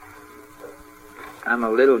I'm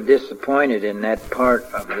a little disappointed in that part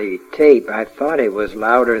of the tape. I thought it was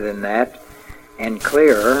louder than that and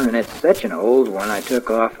clearer, and it's such an old one. I took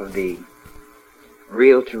off of the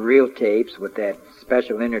reel-to-reel tapes with that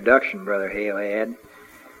special introduction Brother Hale had,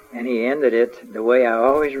 and he ended it the way I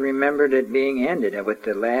always remembered it being ended, with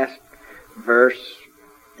the last verse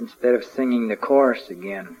instead of singing the chorus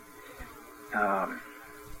again. Well,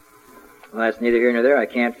 that's neither here nor there. I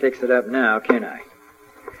can't fix it up now, can I?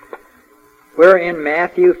 We're in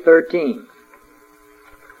Matthew 13.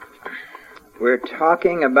 We're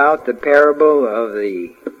talking about the parable of the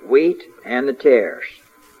wheat and the tares.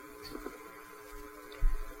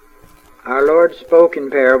 Our Lord spoke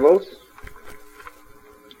in parables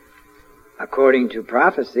according to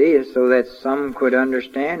prophecy so that some could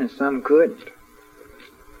understand and some couldn't.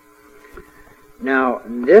 Now,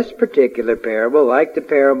 this particular parable, like the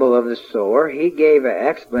parable of the sower, he gave an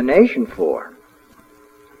explanation for.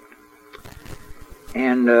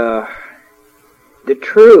 And the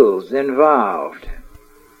truths involved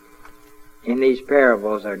in these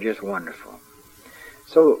parables are just wonderful.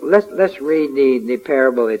 So let's read the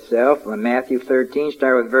parable itself. Matthew 13,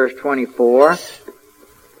 start with verse 24.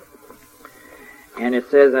 And it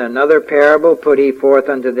says, "Another parable put he forth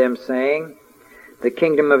unto them, saying, The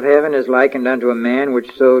kingdom of heaven is likened unto a man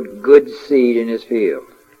which sowed good seed in his field.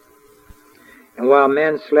 And while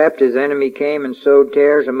men slept, his enemy came and sowed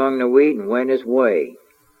tares among the wheat and went his way.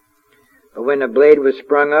 But when the blade was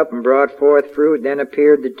sprung up and brought forth fruit, then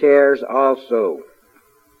appeared the tares also.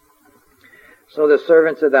 So the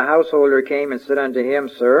servants of the householder came and said unto him,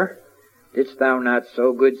 Sir, didst thou not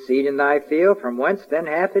sow good seed in thy field? From whence then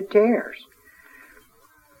hath it tares?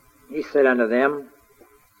 He said unto them,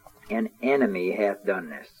 An enemy hath done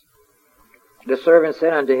this. The servant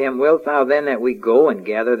said unto him, Wilt thou then that we go and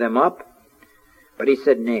gather them up? But he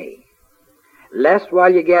said, Nay, lest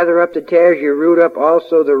while you gather up the tares, you root up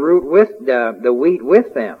also the root with the wheat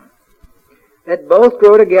with them. Let both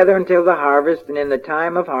grow together until the harvest, and in the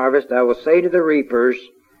time of harvest I will say to the reapers,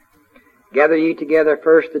 Gather ye together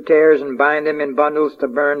first the tares, and bind them in bundles to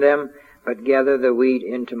burn them, but gather the wheat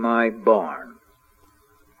into my barn.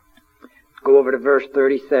 Go over to verse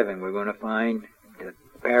 37. We're going to find the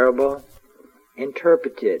parable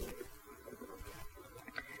interpreted.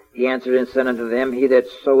 He answered and said unto them, He that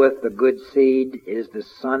soweth the good seed is the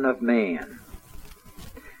Son of Man.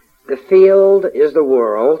 The field is the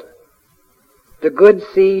world. The good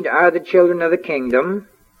seed are the children of the kingdom,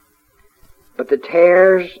 but the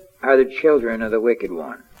tares are the children of the wicked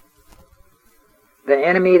one. The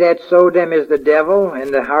enemy that sowed them is the devil,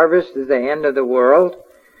 and the harvest is the end of the world,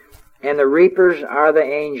 and the reapers are the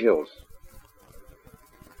angels.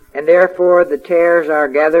 And therefore the tares are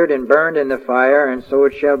gathered and burned in the fire, and so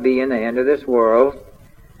it shall be in the end of this world.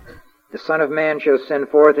 The Son of Man shall send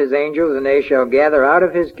forth his angels, and they shall gather out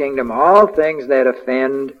of his kingdom all things that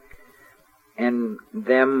offend, and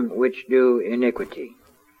them which do iniquity,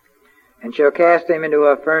 and shall cast them into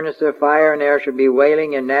a furnace of fire, and there shall be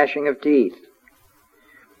wailing and gnashing of teeth.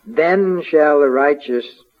 Then shall the righteous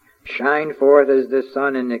shine forth as the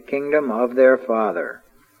sun in the kingdom of their Father.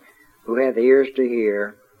 Who hath ears to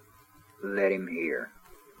hear, let him hear."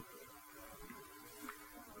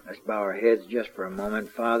 Let's bow our heads just for a moment.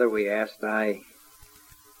 Father, we ask thy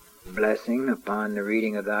blessing upon the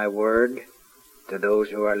reading of thy word, to those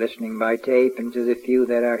who are listening by tape, and to the few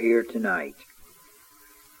that are here tonight.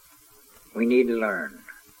 We need to learn.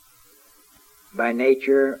 By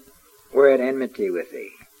nature, we're at enmity with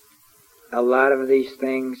thee. A lot of these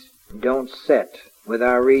things don't set with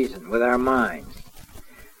our reason, with our minds.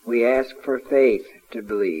 We ask for faith to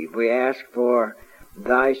believe. We ask for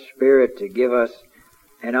thy Spirit to give us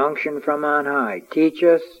an unction from on high. Teach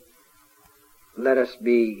us. Let us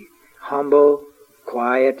be humble,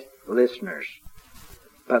 quiet listeners,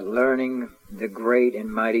 but learning the great and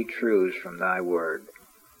mighty truths from thy word.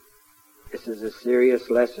 This is a serious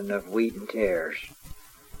lesson of wheat and tares,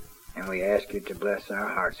 and we ask you to bless our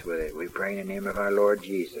hearts with it. We pray in the name of our Lord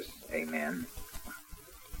Jesus. Amen.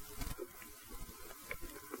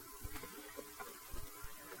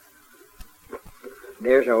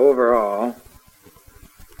 There's an overall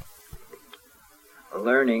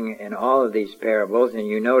learning in all of these parables, and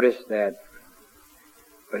you notice that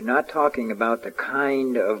we're not talking about the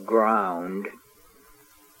kind of ground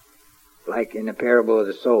like in the parable of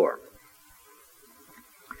the sower.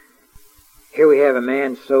 Here we have a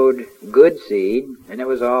man sowed good seed, and it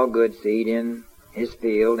was all good seed in his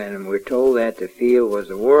field, and we're told that the field was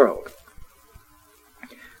the world.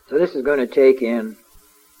 So this is going to take in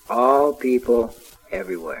all people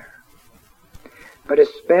everywhere. But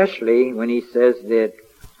especially when he says that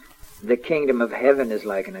the kingdom of heaven is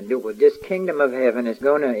like unto. This kingdom of heaven is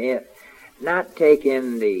going to not take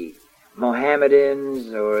in the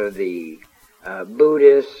Mohammedans or the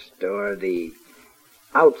Buddhists or the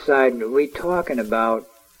outside. We're talking about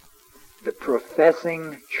the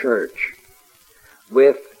professing church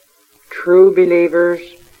with true believers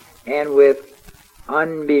and with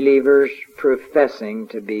unbelievers professing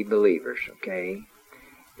to be believers, okay?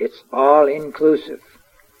 It's all inclusive.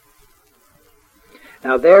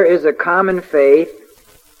 Now there is a common faith,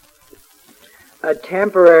 a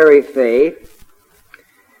temporary faith,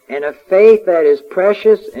 and a faith that is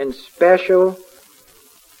precious and special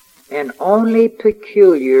and only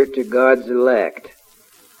peculiar to God's elect.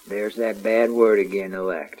 There's that bad word again,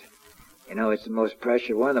 elect. You know, it's the most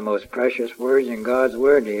precious, one of the most precious words in God's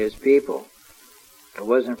word to His people. If it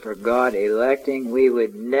wasn't for God electing, we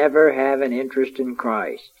would never have an interest in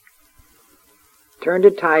Christ. Turn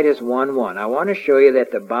to Titus 1:1. I want to show you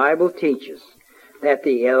that the Bible teaches that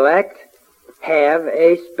the elect have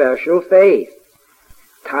a special faith.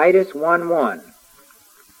 Titus 1:1.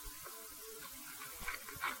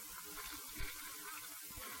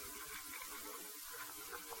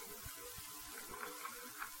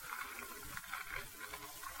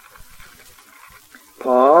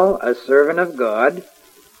 Paul, a servant of God,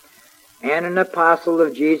 and an apostle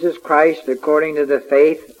of Jesus Christ according to the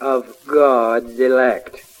faith of God's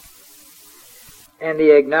elect, and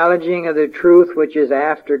the acknowledging of the truth which is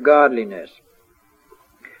after godliness.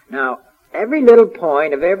 Now, every little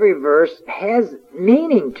point of every verse has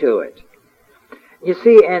meaning to it. You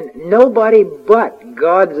see, and nobody but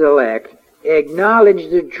God's elect acknowledge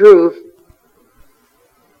the truth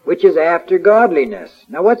which is after godliness.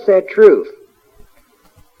 Now, what's that truth?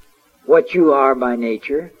 What you are by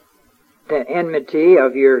nature, the enmity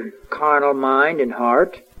of your carnal mind and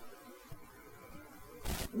heart.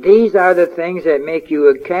 These are the things that make you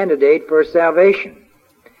a candidate for salvation.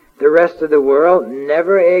 The rest of the world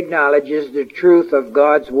never acknowledges the truth of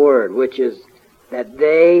God's Word, which is that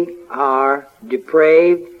they are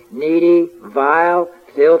depraved, needy, vile,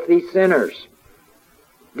 filthy sinners.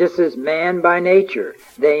 This is man by nature.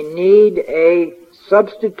 They need a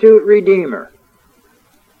substitute redeemer.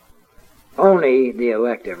 Only the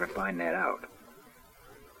elect ever find that out.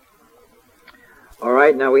 All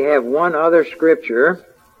right, now we have one other scripture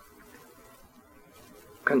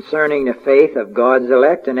concerning the faith of God's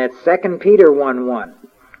elect, and that's 2 Peter 1:1.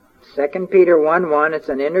 2 Peter 1:1, it's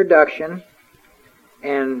an introduction,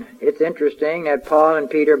 and it's interesting that Paul and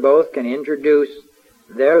Peter both can introduce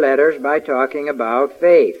their letters by talking about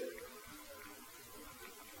faith.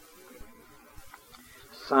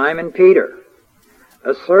 Simon Peter,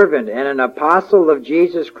 a servant and an apostle of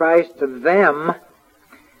Jesus Christ, to them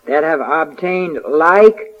that have obtained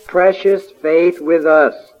like precious faith with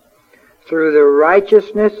us through the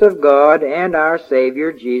righteousness of God and our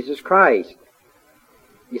Savior Jesus Christ.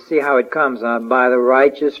 You see how it comes by the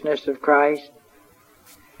righteousness of Christ?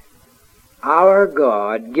 Our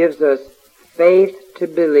God gives us faith to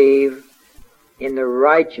believe in the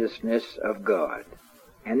righteousness of God.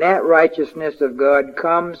 And that righteousness of God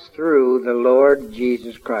comes through the Lord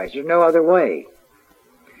Jesus Christ. There's no other way.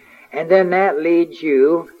 And then that leads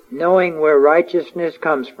you, knowing where righteousness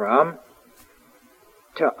comes from,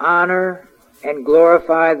 to honor and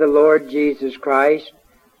glorify the Lord Jesus Christ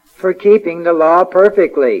for keeping the law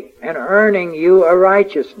perfectly and earning you a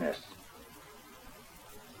righteousness.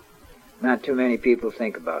 Not too many people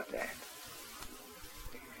think about that.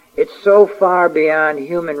 It's so far beyond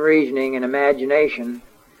human reasoning and imagination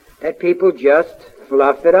that people just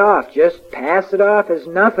fluff it off, just pass it off as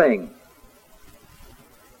nothing.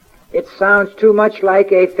 It sounds too much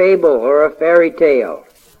like a fable or a fairy tale.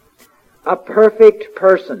 A perfect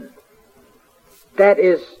person. That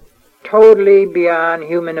is totally beyond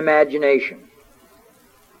human imagination.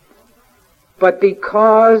 But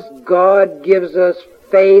because God gives us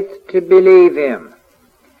faith to believe Him,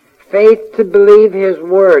 faith to believe His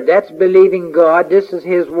Word, that's believing God, this is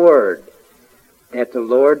His Word, that the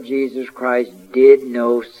Lord Jesus Christ did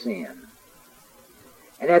no sin.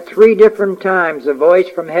 And at 3 different times a voice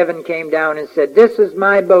from heaven came down and said, "This is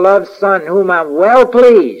my beloved Son, whom I'm well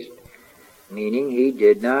pleased," meaning He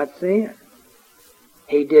did not sin.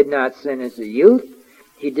 He did not sin as a youth,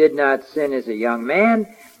 He did not sin as a young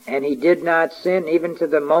man, and He did not sin even to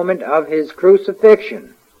the moment of His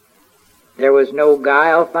crucifixion. There was no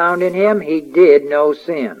guile found in Him. He did no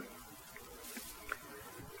sin.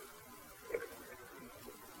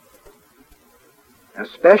 Now,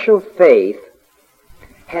 special faith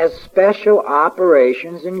has special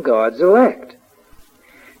operations in God's elect.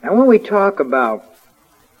 Now, when we talk about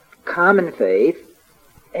common faith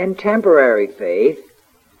and temporary faith,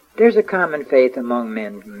 There's a common faith among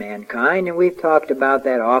mankind, and we've talked about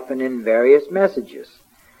that often in various messages.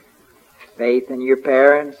 Faith in your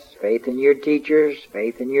parents, faith in your teachers,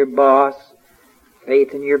 faith in your boss,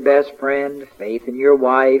 faith in your best friend, faith in your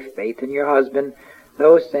wife, faith in your husband.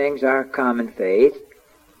 Those things are common faith.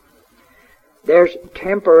 There's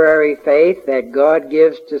temporary faith that God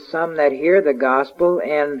gives to some that hear the gospel,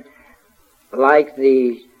 and like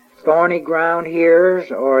the thorny ground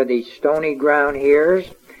hearers or the stony ground hearers,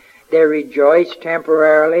 they rejoice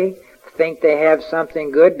temporarily, think they have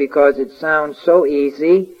something good because it sounds so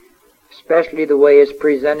easy, especially the way it's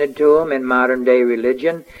presented to them in modern day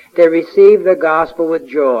religion. They receive the gospel with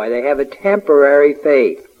joy. They have a temporary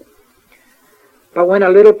faith. But when a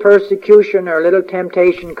little persecution or a little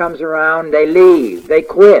temptation comes around, they leave, they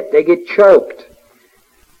quit, they get choked,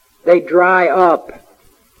 they dry up.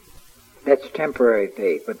 That's temporary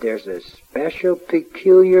faith, but there's a special,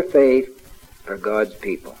 peculiar faith for God's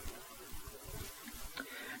people.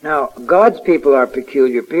 Now, God's people are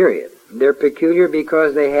peculiar, period. They're peculiar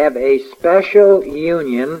because they have a special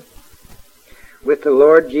union with the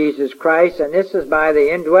Lord Jesus Christ, and this is by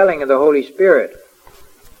the indwelling of the Holy Spirit.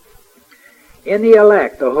 In the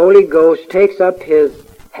elect, the Holy Ghost takes up His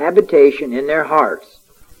habitation in their hearts.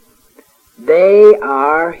 They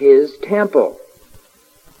are His temple.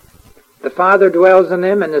 The Father dwells in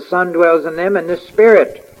them, and the Son dwells in them, and the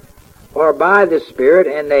Spirit, or by the Spirit,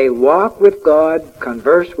 and they walk with God,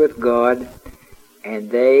 converse with God,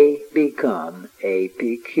 and they become a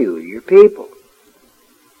peculiar people.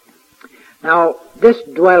 Now, this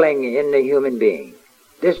dwelling in the human being,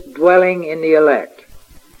 this dwelling in the elect,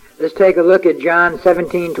 let's take a look at John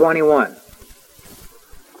 17:21.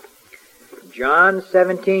 John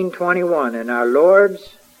 17:21, and our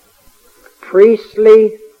Lord's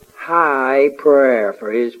priestly high prayer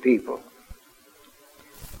for His people.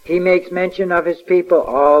 He makes mention of His people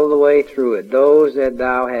all the way through it. Those that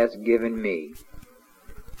Thou hast given me.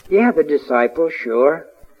 Yeah, the disciples, sure,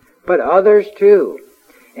 but others too.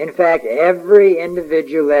 In fact, every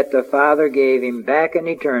individual that the Father gave Him back in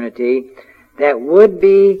eternity that would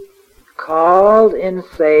be called and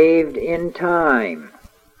saved in time.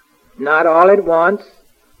 Not all at once,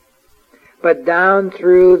 but down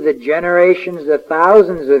through the generations, the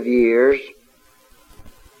thousands of years,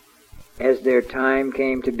 as their time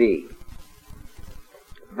came to be.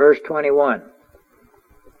 Verse 21,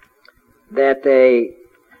 that they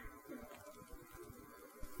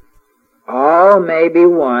all may be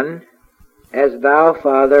one, as Thou,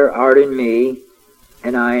 Father, art in me,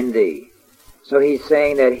 and I in Thee. So He's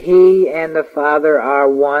saying that He and the Father are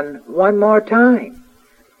one more time.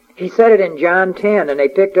 He said it in John 10, and they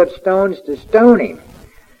picked up stones to stone Him.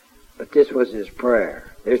 But this was His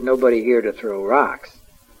prayer. There's nobody here to throw rocks.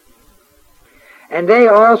 And they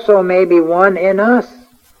also may be one in us,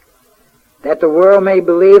 that the world may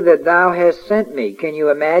believe that Thou hast sent me. Can you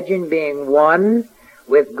imagine being one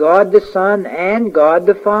with God the Son and God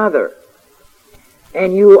the Father?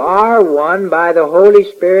 And you are one by the Holy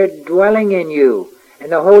Spirit dwelling in you.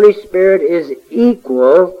 And the Holy Spirit is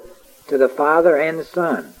equal to the Father and the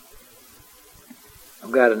Son.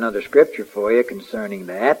 I've got another scripture for you concerning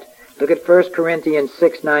that. Look at 1 Corinthians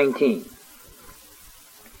 6:19.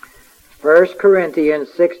 1 Corinthians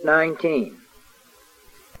 6:19.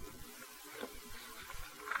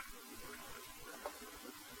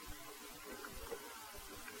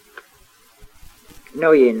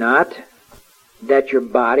 Know ye not that your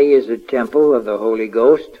body is a temple of the Holy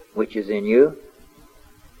Ghost, which is in you,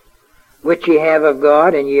 which ye have of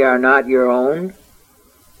God, and ye are not your own?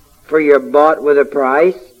 For ye are bought with a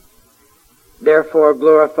price. Therefore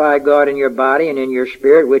glorify God in your body and in your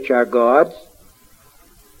spirit, which are God's.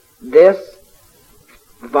 This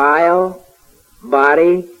vile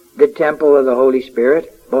body, the temple of the Holy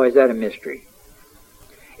Spirit, boy, is that a mystery.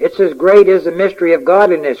 It's as great as the mystery of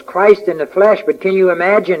godliness, Christ in the flesh, but can you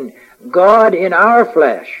imagine God in our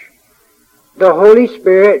flesh? The Holy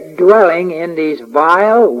Spirit dwelling in these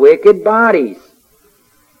vile, wicked bodies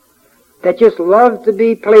that just love to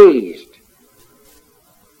be pleased.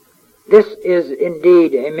 This is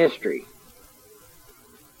indeed a mystery.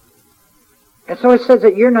 And so it says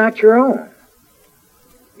that you're not your own.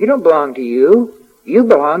 You don't belong to you. You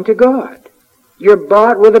belong to God. You're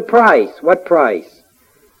bought with a price. What price?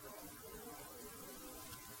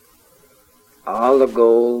 All the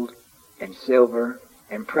gold and silver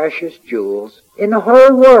and precious jewels in the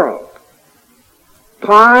whole world,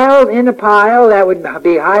 piled in a pile that would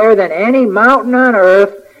be higher than any mountain on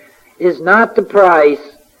earth, is not the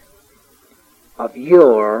price of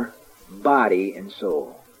your body and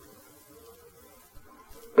soul.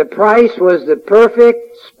 The price was the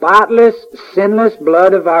perfect, spotless, sinless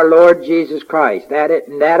blood of our Lord Jesus Christ.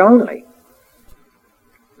 That only.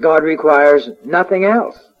 God requires nothing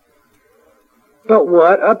else. But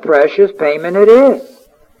what a precious payment it is.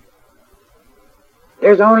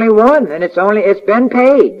 There's only one, and it's been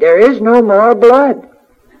paid. There is no more blood.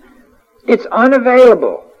 It's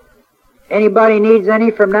unavailable. Anybody needs any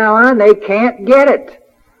from now on, they can't get it.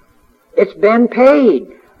 It's been paid.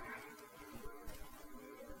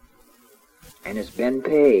 And it's been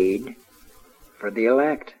paid for the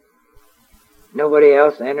elect. Nobody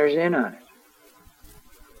else enters in on it.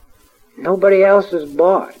 Nobody else is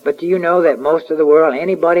bought. But do you know that most of the world,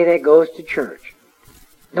 anybody that goes to church,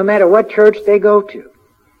 no matter what church they go to,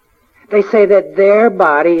 they say that their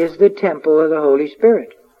body is the temple of the Holy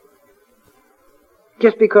Spirit.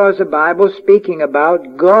 Just because the Bible's speaking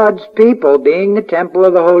about God's people being the temple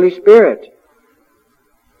of the Holy Spirit.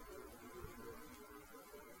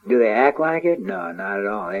 Do they act like it? No, not at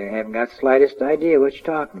all. They haven't got the slightest idea what you're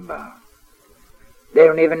talking about. They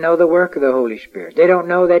don't even know the work of the Holy Spirit. They don't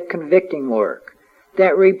know that convicting work,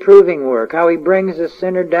 that reproving work, how He brings the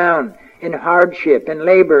sinner down in hardship, in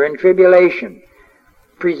labor, in tribulation,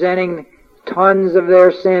 presenting tons of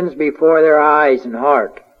their sins before their eyes and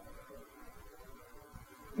heart,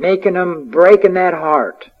 making them, breaking that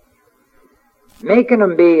heart, making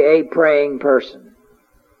them be a praying person.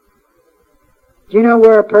 Do you know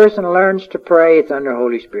where a person learns to pray? It's under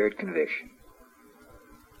Holy Spirit conviction.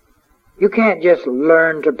 You can't just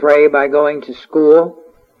learn to pray by going to school.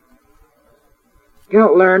 You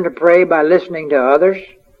don't learn to pray by listening to others.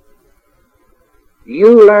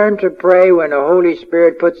 You learn to pray when the Holy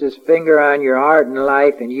Spirit puts His finger on your heart and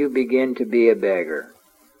life and you begin to be a beggar.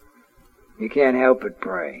 You can't help but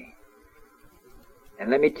pray.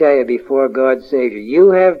 And let me tell you, before God saves you,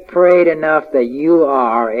 you have prayed enough that you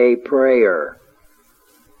are a prayer.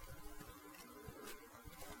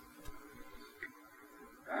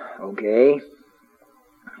 Okay,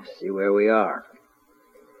 let's see where we are.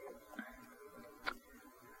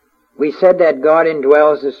 We said that God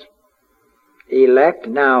indwells His elect.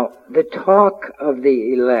 Now, the talk of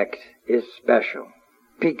the elect is special,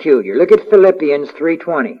 peculiar. Look at Philippians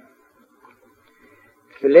 3:20.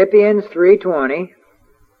 Philippians 3:20.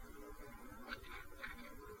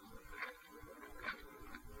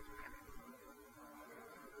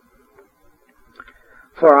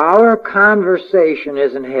 For our conversation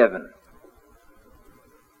is in heaven,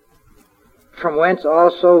 from whence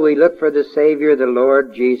also we look for the Savior, the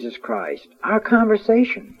Lord Jesus Christ. Our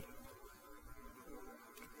conversation.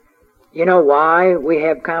 You know why we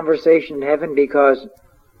have conversation in heaven? Because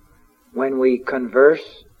when we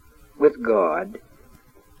converse with God,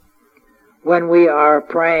 when we are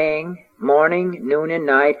praying morning, noon, and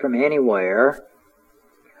night from anywhere,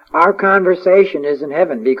 our conversation is in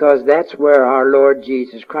heaven, because that's where our Lord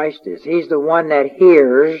Jesus Christ is. He's the one that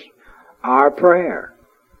hears our prayer.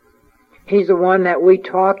 He's the one that we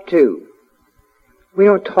talk to. We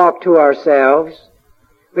don't talk to ourselves.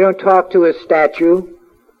 We don't talk to a statue.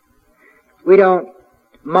 We don't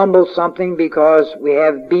mumble something because we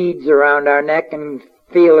have beads around our neck and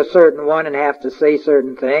feel a certain one and have to say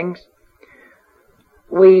certain things.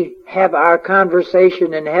 We have our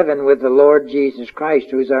conversation in heaven with the Lord Jesus Christ,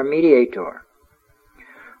 who is our mediator,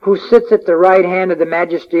 who sits at the right hand of the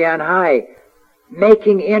Majesty on high,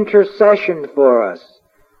 making intercession for us.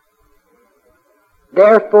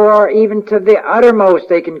 Therefore, even to the uttermost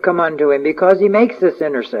they can come unto Him, because He makes this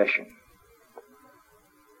intercession.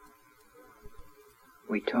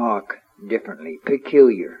 We talk differently,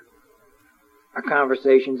 peculiar. Our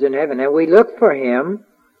conversation's in heaven, and we look for Him,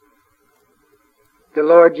 the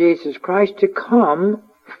Lord Jesus Christ, to come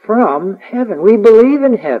from heaven. We believe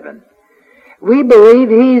in heaven. We believe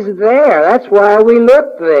He's there. That's why we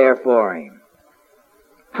look there for Him.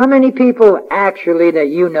 How many people actually that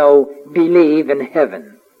you know believe in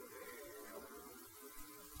heaven?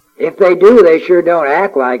 If they do, they sure don't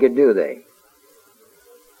act like it, do they?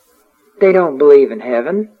 They don't believe in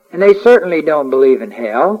heaven, and they certainly don't believe in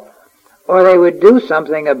hell, or they would do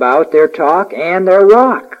something about their talk and their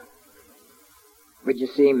walk. But you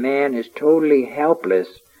see, man is totally helpless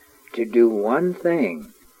to do one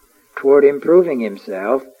thing toward improving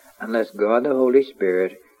himself unless God the Holy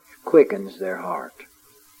Spirit quickens their heart.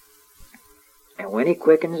 And when He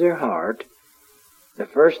quickens their heart, the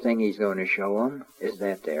first thing He's going to show them is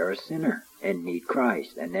that they're a sinner and need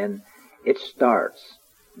Christ. And then it starts.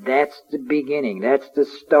 That's the beginning. That's the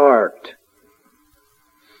start.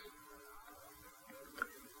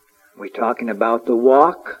 We're talking about the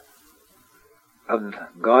walk of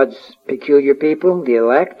God's peculiar people, the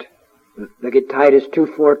elect. Look at Titus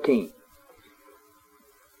 2:14.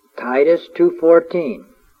 Titus 2:14.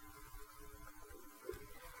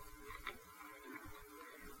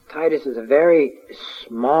 Titus is a very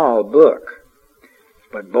small book,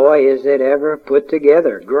 but boy, is it ever put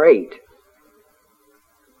together great.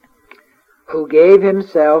 Who gave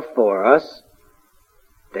himself for us,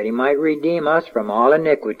 that he might redeem us from all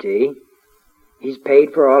iniquity. He's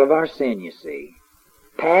paid for all of our sin, you see.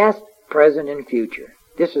 Past, present, and future.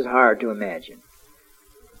 This is hard to imagine.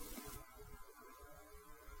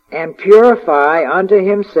 And purify unto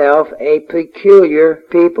himself a peculiar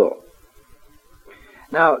people.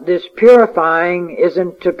 Now, this purifying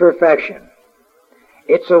isn't to perfection.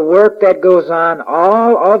 It's a work that goes on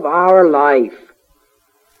all of our life.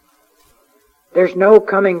 There's no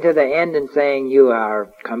coming to the end and saying you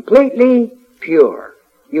are completely pure.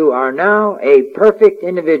 You are now a perfect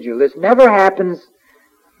individual. This never happens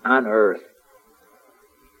on earth.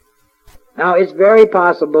 Now, it's very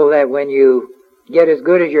possible that when you get as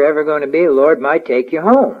good as you're ever going to be, the Lord might take you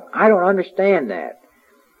home. I don't understand that.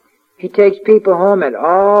 He takes people home at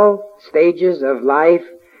all stages of life,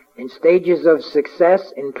 in stages of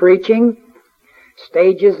success in preaching,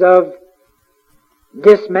 stages of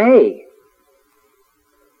dismay.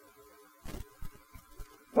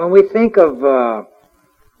 When we think of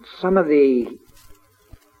some of the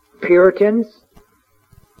Puritans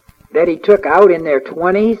that he took out in their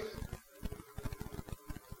 20s,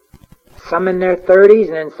 some in their 30s,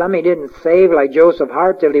 and then some he didn't save, like Joseph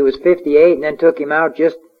Hart, till he was 58, and then took him out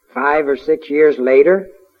just 5 or 6 years later.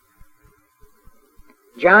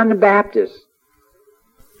 John the Baptist,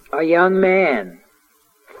 a young man,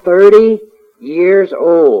 30 years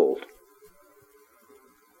old,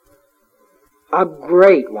 a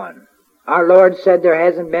great one. Our Lord said there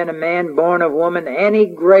hasn't been a man born of woman any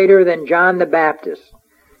greater than John the Baptist,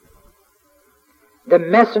 the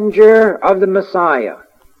messenger of the Messiah.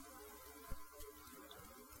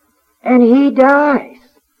 And he dies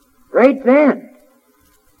right then,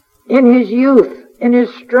 in his youth, in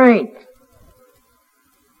his strength,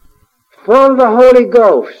 full of the Holy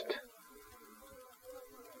Ghost.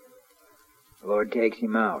 The Lord takes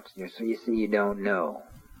him out. So you see, you don't know.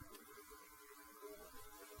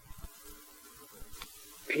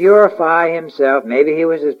 Purify himself. Maybe he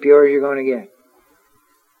was as pure as you're going to get.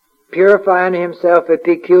 Purify unto himself a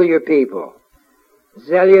peculiar people,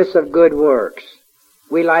 zealous of good works.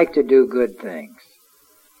 We like to do good things.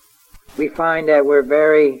 We find that we're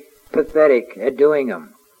very pathetic at doing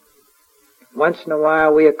them. Once in a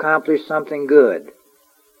while we accomplish something good.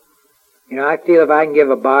 You know, I feel if I can give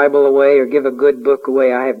a Bible away or give a good book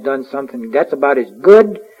away, I have done something. That's about as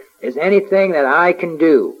good as anything that I can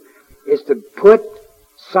do, is to put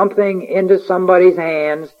something into somebody's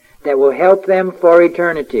hands that will help them for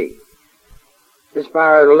eternity. As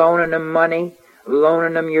far as loaning them money,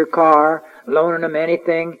 loaning them your car, loaning them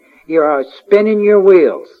anything, you are spinning your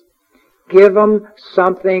wheels. Give them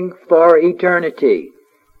something for eternity.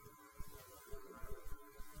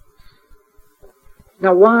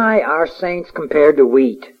 Now, why are saints compared to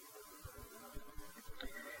wheat?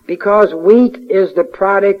 Because wheat is the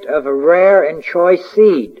product of a rare and choice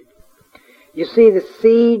seed. You see, the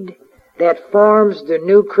seed that forms the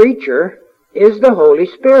new creature is the Holy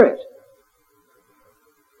Spirit.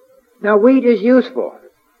 Now, wheat is useful.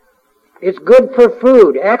 It's good for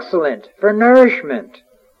food, excellent for nourishment.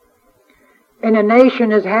 And a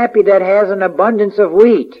nation is happy that has an abundance of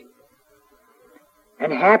wheat.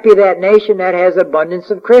 And happy that nation that has abundance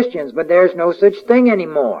of Christians. But there's no such thing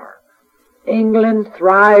anymore. England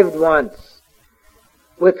thrived once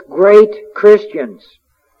with great Christians,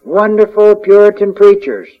 wonderful Puritan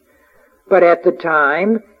preachers. But at the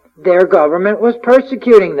time, their government was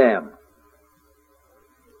persecuting them.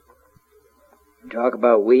 Talk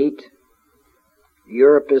about wheat.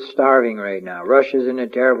 Europe is starving right now. Russia's in a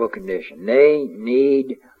terrible condition. They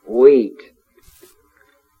need wheat.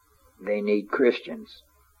 They need Christians.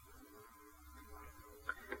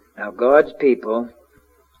 Now, God's people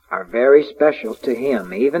are very special to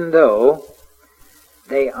Him, even though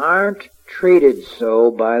they aren't treated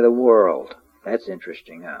so by the world. That's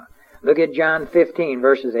interesting, huh? Look at John 15,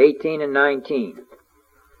 verses 18 and 19.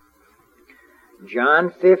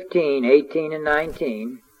 John 15, 18 and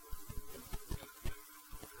 19.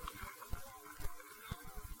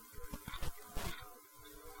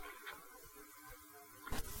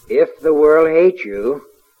 If the world hates you,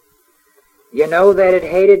 you know that it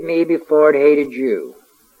hated me before it hated you.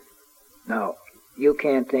 Now, you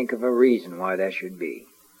can't think of a reason why that should be.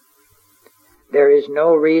 There is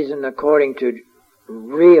no reason according to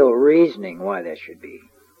real reasoning why that should be.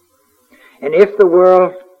 And if the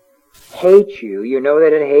world hates you, you know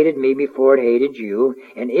that it hated me before it hated you.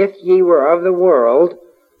 And if ye were of the world,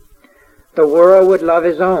 the world would love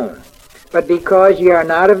his own. But because ye are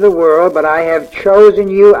not of the world, but I have chosen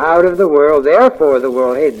you out of the world, therefore the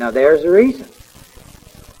world hated. Now there's the reason.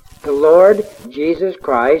 The Lord Jesus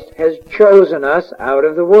Christ has chosen us out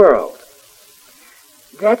of the world.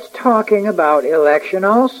 That's talking about election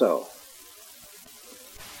also.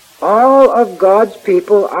 All of God's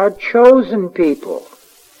people are chosen people,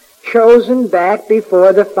 chosen back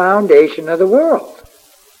before the foundation of the world.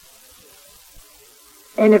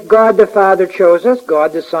 And if God the Father chose us,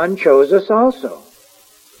 God the Son chose us also.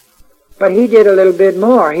 But he did a little bit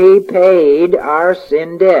more. He paid our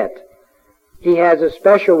sin debt. He has a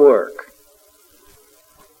special work.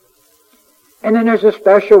 And then there's a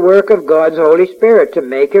special work of God's Holy Spirit to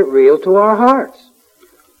make it real to our hearts.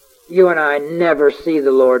 You and I never see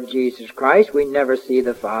the Lord Jesus Christ. We never see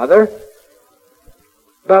the Father.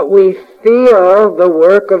 But we feel the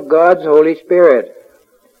work of God's Holy Spirit.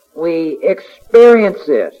 We experience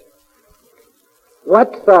it.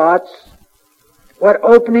 What thoughts, what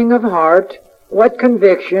opening of heart, what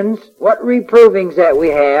convictions, what reprovings that we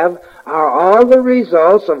have are all the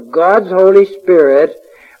results of God's Holy Spirit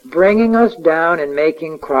bringing us down and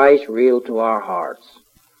making Christ real to our hearts.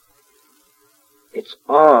 It's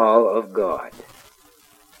all of God.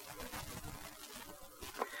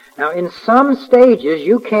 Now, in some stages,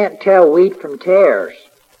 you can't tell wheat from tares.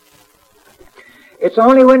 It's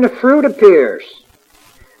only when the fruit appears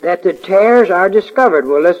that the tares are discovered.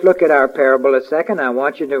 Well, let's look at our parable a second. I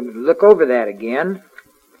want you to look over that again.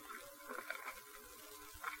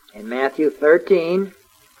 In Matthew 13,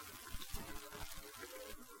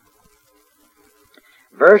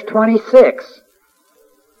 verse 26.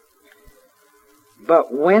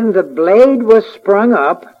 But when the blade was sprung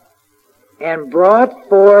up and brought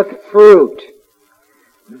forth fruit,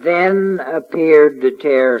 then appeared the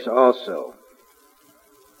tares also.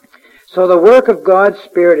 So the work of God's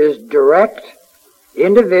Spirit is direct,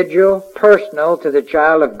 individual, personal to the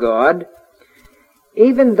child of God,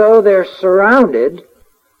 even though they're surrounded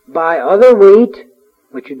by other wheat,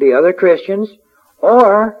 which would be other Christians,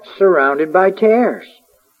 or surrounded by tares.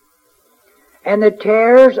 And the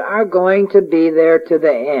tares are going to be there to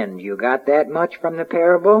the end. You got that much from the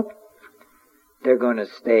parable? They're going to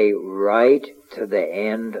stay right to the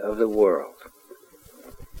end of the world.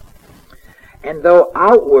 And though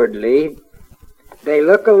outwardly they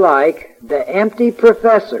look alike, the empty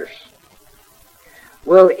professors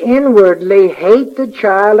will inwardly hate the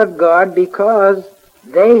child of God because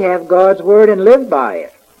they have God's Word and live by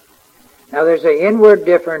it. Now there's an inward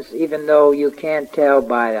difference even though you can't tell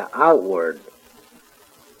by the outward.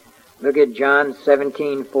 Look at John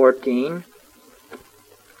 17:14.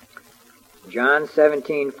 John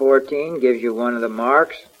 17:14 gives you one of the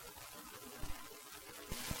marks.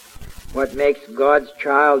 What makes God's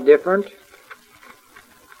child different?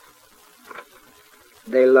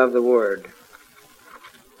 They love the Word.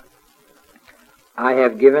 I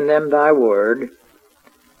have given them thy word,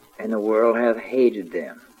 and the world hath hated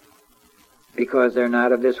them, because they're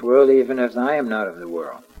not of this world, even as I am not of the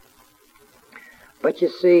world. But you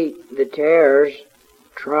see, the tares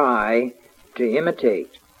try to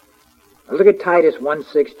imitate. Look at Titus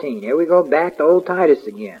 1:16. Here we go back to old Titus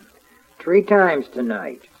again. 3 times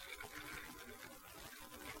tonight.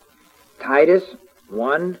 Titus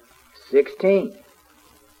 1:16.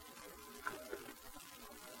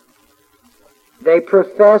 They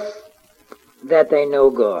profess that they know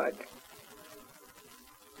God,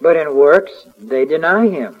 but in works they deny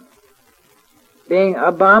Him, being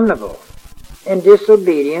abominable and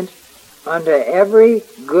disobedient unto every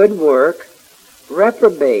good work,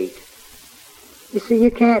 reprobate. You see,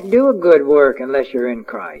 you can't do a good work unless you're in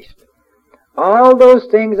Christ. All those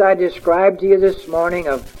things I described to you this morning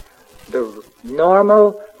of the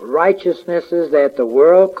normal righteousnesses that the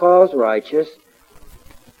world calls righteous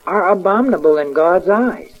are abominable in God's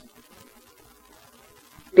eyes,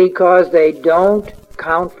 because they don't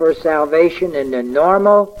count for salvation, and the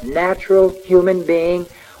normal, natural human being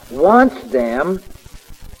wants them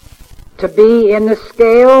to be in the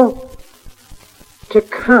scale to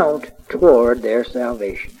count toward their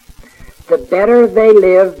salvation. The better they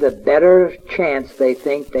live, the better chance they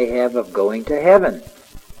think they have of going to heaven.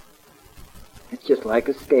 It's just like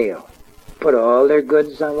a scale. Put all their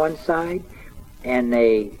goods on one side, and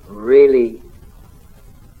they really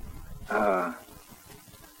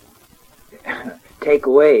take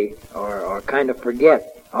away or kind of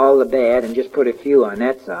forget all the bad and just put a few on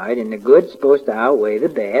that side, and the good's supposed to outweigh the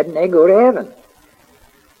bad, and they go to heaven.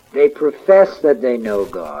 They profess that they know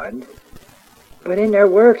God, but in their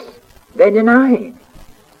works they deny Him.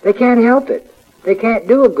 They can't help it. They can't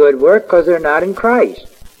do a good work because they're not in Christ.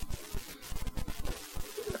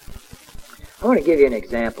 I want to give you an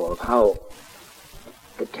example of how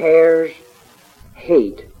the tares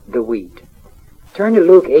hate the wheat. Turn to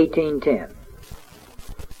Luke 18:10.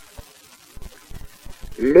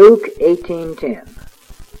 Luke 18:10.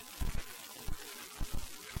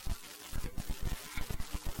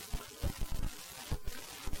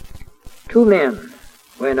 Two men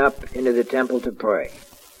went up into the temple to pray.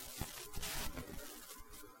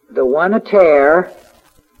 The one a tare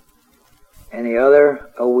and the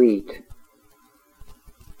other a wheat.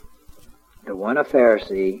 The one a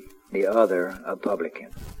Pharisee, the other a publican.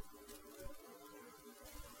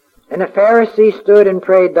 And the Pharisee stood and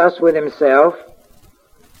prayed thus with himself,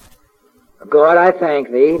 God, I thank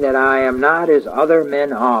thee that I am not as other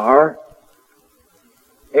men are,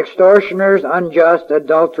 extortioners, unjust,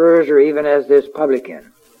 adulterers, or even as this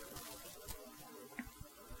publican.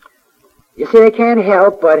 You see, they can't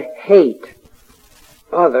help but hate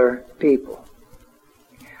other people,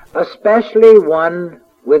 especially one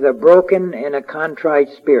with a broken and a contrite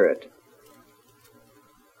spirit,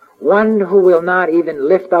 one who will not even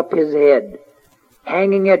lift up his head,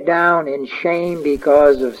 hanging it down in shame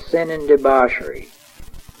because of sin and debauchery,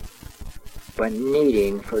 but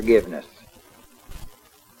needing forgiveness.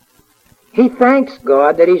 He thanks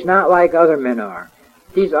God that he's not like other men are.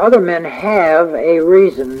 These other men have a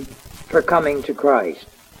reason for coming to Christ.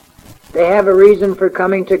 They have a reason for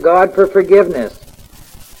coming to God for forgiveness.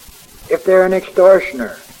 If they're an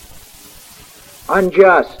extortioner,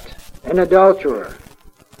 unjust, an adulterer,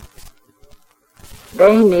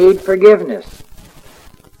 they need forgiveness.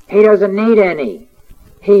 He doesn't need any.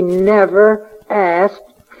 He never asked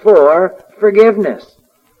for forgiveness.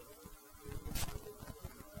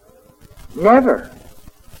 Never.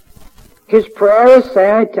 His prayer is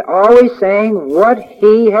always saying what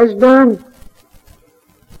he has done.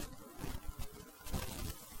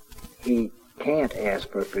 He can't ask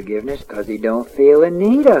for forgiveness because he don't feel in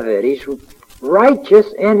need of it. He's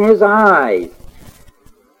righteous in his eyes.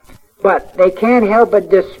 But they can't help but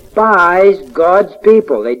despise God's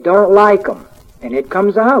people. They don't like them. And it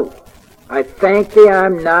comes out. I thank thee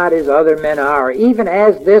I'm not as other men are, even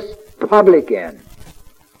as this publican.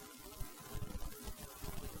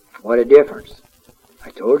 What a difference.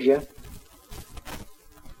 I told you.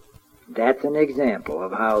 That's an example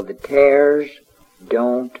of how the tares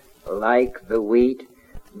don't like the wheat,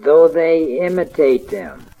 though they imitate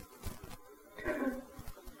them.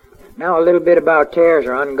 Now a little bit about tares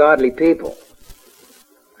or ungodly people.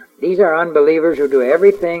 These are unbelievers who do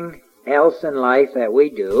everything else in life that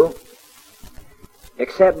we do,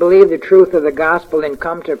 except believe the truth of the gospel and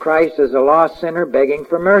come to Christ as a lost sinner begging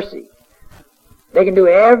for mercy. They can do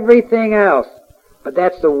everything else, but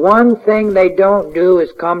that's the one thing they don't do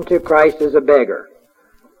is come to Christ as a beggar.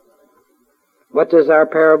 What does our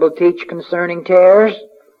parable teach concerning tares?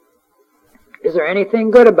 Is there anything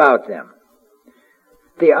good about them?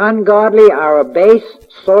 The ungodly are a base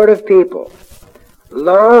sort of people,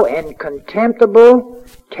 low and contemptible,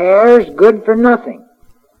 tares good for nothing.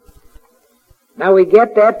 Now we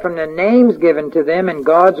get that from the names given to them in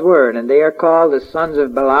God's Word, and they are called the sons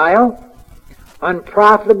of Belial,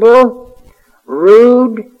 unprofitable,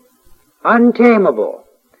 rude, untamable.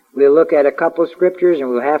 We'll look at a couple of scriptures and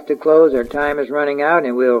we'll have to close. Our time is running out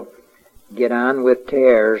and we'll get on with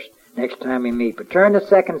tares next time we meet. But turn to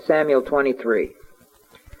 2 Samuel 23.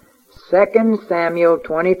 2 Samuel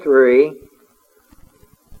 23,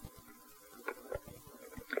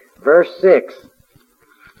 verse 6.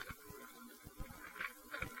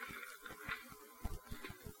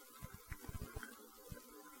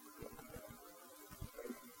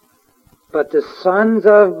 But the sons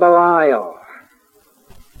of Belial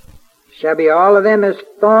shall be all of them as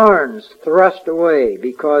thorns thrust away,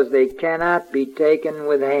 because they cannot be taken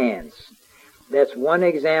with hands. That's one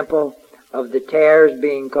example of the tares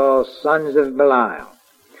being called sons of Belial.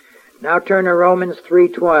 Now turn to Romans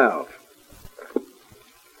 3:12.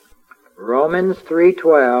 Romans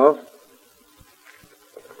 3:12.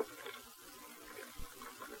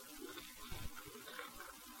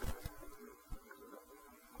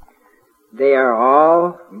 They are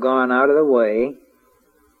all gone out of the way.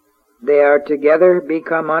 They are together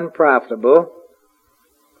become unprofitable.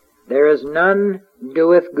 There is none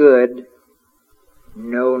doeth good,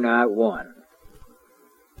 no, not one.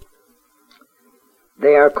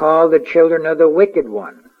 They are called the children of the wicked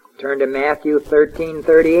one. Turn to Matthew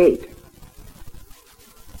 13:38.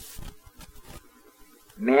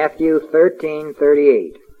 Matthew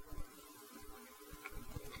 13:38.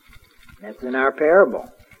 That's in our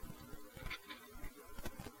parable.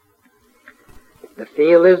 The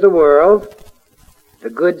field is the world, the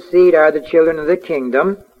good seed are the children of the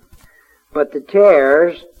kingdom, but the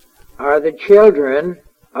tares are the children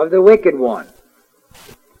of the wicked one.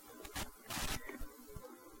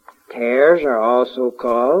 Tares are also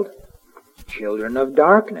called children of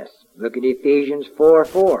darkness. Look at Ephesians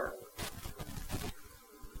 4:4.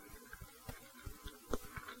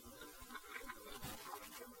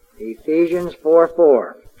 Ephesians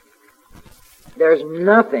 4:4. There's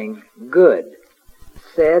nothing good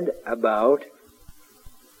said about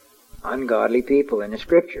ungodly people in the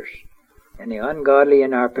Scriptures. And the ungodly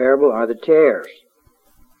in our parable are the tares.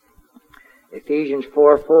 Ephesians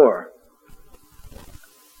 4:4.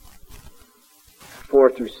 4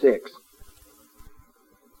 through 6.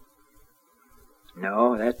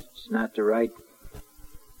 No, that's not the right.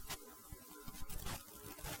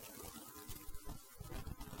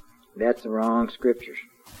 That's the wrong Scriptures.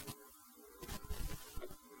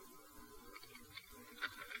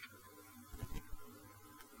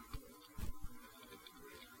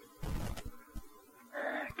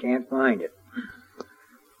 Can't find it.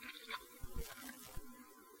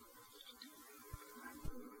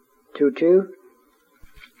 Two.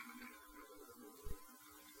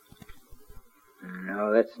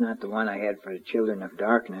 No, that's not the one I had for the children of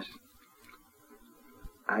darkness.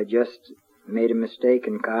 I just made a mistake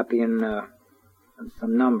in copying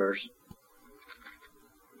some numbers.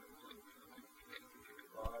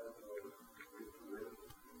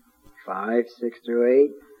 Five, 6 through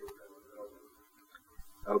 8.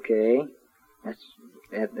 Okay,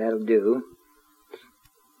 that'll do.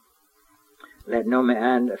 Let no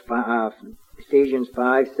man, Ephesians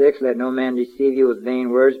 5:6. Let no man deceive you with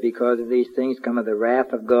vain words, because of these things cometh the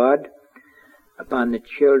wrath of God upon the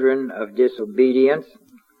children of disobedience.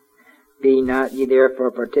 Be not ye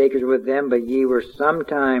therefore partakers with them, but ye were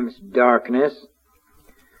sometimes darkness.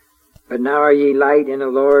 But now are ye light in the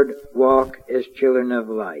Lord, walk as children of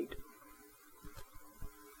light.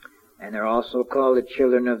 And they're also called the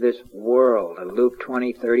children of this world, Luke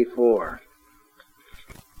 20:34.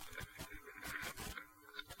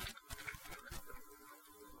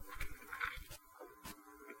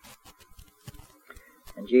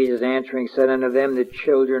 And Jesus answering said unto them, the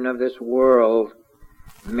children of this world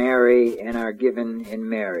marry and are given in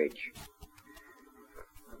marriage.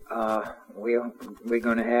 We're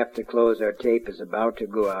going to have to close. Our tape is about to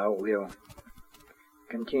go out. We'll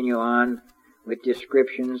continue on with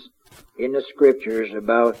descriptions in the Scriptures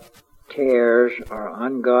about tares or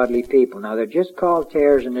ungodly people. Now, they're just called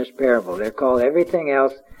tares in this parable. They're called everything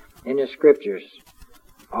else in the Scriptures,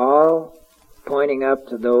 all pointing up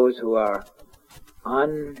to those who are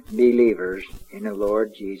unbelievers in the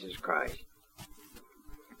Lord Jesus Christ.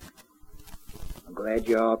 I'm glad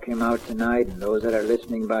you all came out tonight, and those that are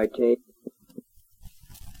listening by tape.